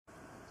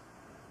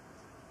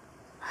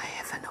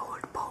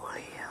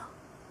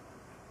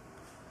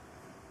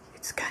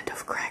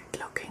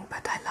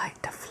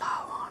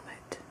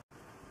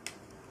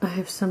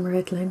have some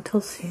red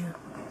lentils here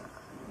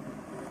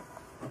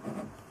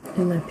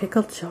in my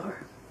pickle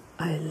jar.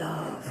 I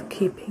love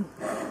keeping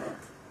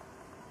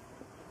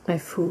my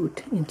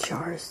food in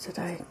jars that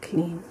I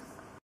clean.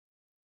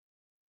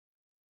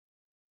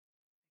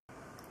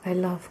 I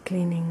love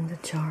cleaning the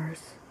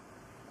jars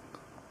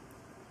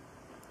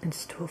and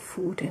store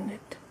food in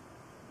it.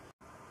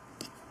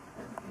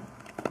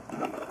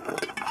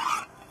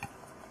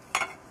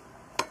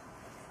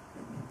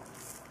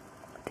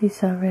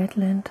 These are red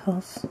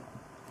lentils.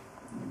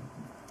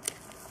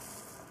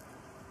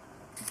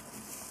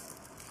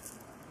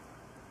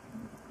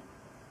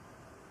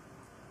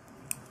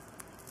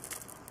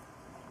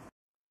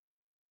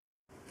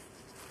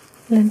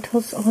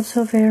 Lentils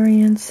also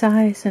vary in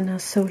size and are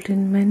sold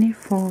in many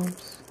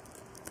forms,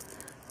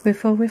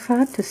 with or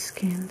without the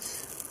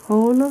skins,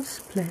 whole or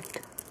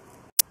split.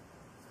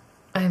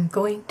 I am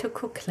going to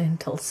cook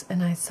lentils,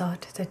 and I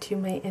thought that you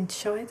may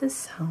enjoy the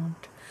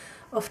sound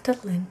of the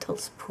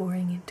lentils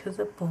pouring into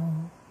the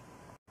bowl.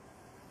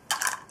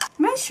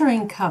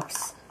 Measuring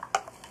cups.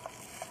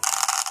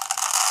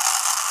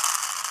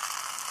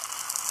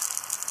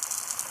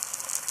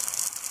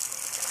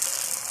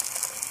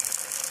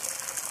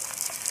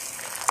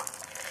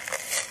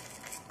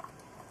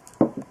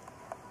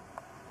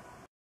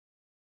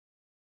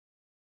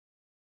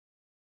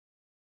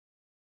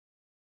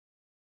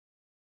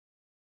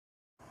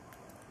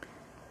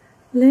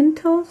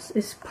 Lentils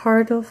is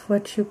part of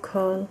what you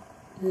call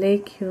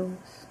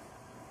legumes.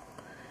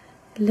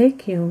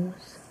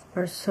 Legumes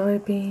are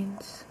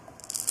soybeans,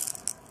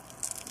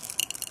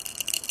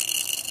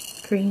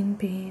 green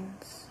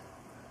beans,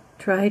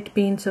 dried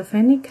beans of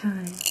any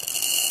kind,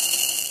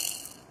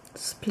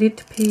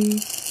 split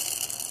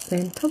peas,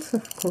 lentils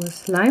of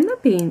course, lima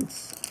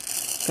beans,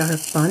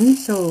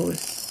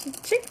 garbanzos,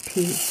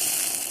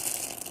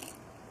 chickpeas,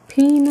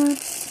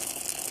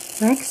 peanuts,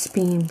 wax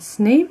beans,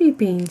 navy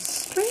beans,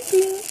 string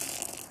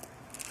beans,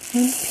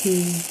 and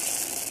peas.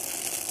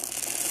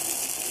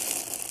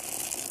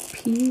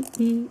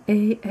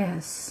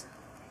 P-E-A-S.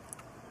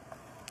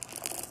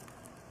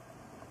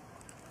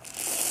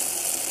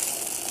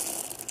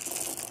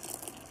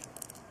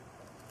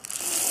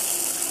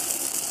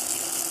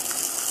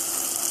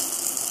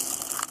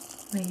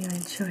 May you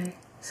enjoy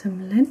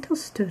some lentil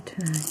stew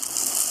tonight.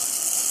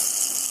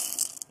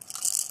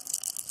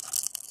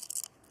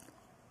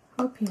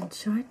 Hope you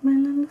enjoyed my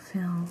little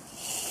film.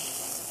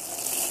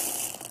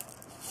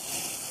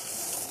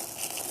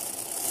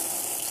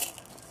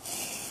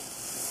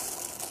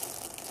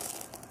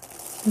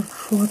 I'm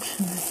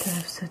fortunate to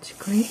have such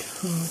great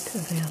food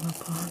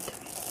available to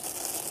me.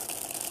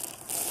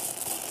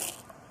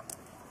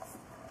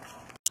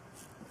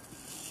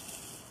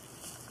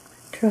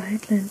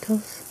 Dried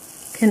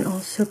lentils can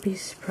also be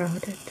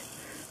sprouted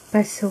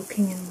by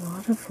soaking in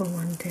water for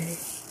one day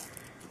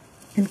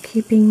and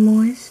keeping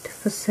moist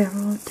for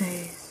several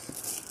days.